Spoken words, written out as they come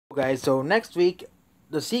Guys, so next week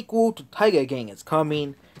the sequel to Tiger King is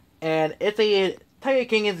coming, and it's a Tiger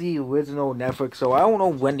King is the original Netflix, so I don't know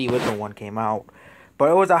when the original one came out,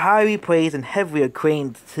 but it was a highly praised and heavily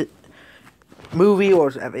acclaimed movie, or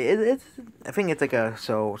it's I think it's like a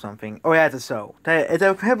show or something. Oh yeah, it's a show. It's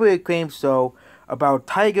a heavily acclaimed show about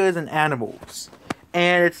tigers and animals,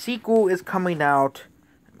 and its sequel is coming out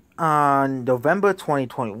on November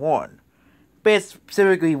 2021. But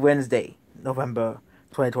specifically Wednesday, November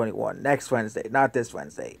 2021. Next Wednesday, not this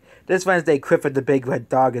Wednesday. This Wednesday, Clifford the Big Red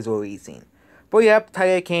Dog is releasing. But yep,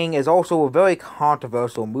 Tiger King is also a very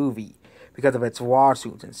controversial movie because of its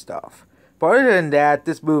lawsuits and stuff. But other than that,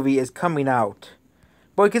 this movie is coming out.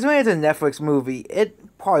 But considering it's a Netflix movie,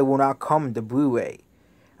 it probably will not come to Blu-ray.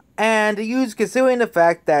 And considering the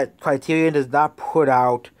fact that Criterion does not put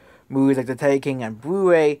out movies like The Tiger King on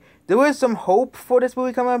Blu-ray, there is some hope for this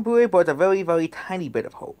movie coming on Blu-ray, but it's a very, very tiny bit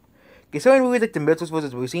of hope. Considering movies like The Mitchells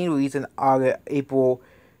vs. Machines released in April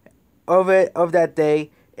of that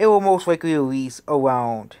day, it will most likely release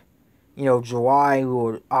around, July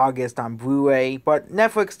or August on Blu-ray. But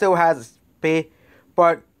Netflix still has a space.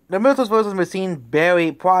 But The Mitchells vs. Machines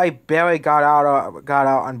probably barely got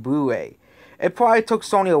out on Blu-ray. It probably took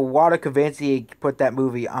Sony a lot of convincing to put that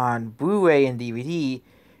movie on Blu-ray and DVD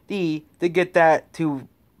to get that to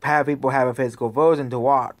have people have a physical version to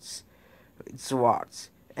watch.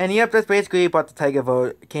 And yep, that's basically about the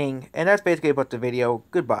Tiger King, and that's basically about the video.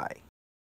 Goodbye.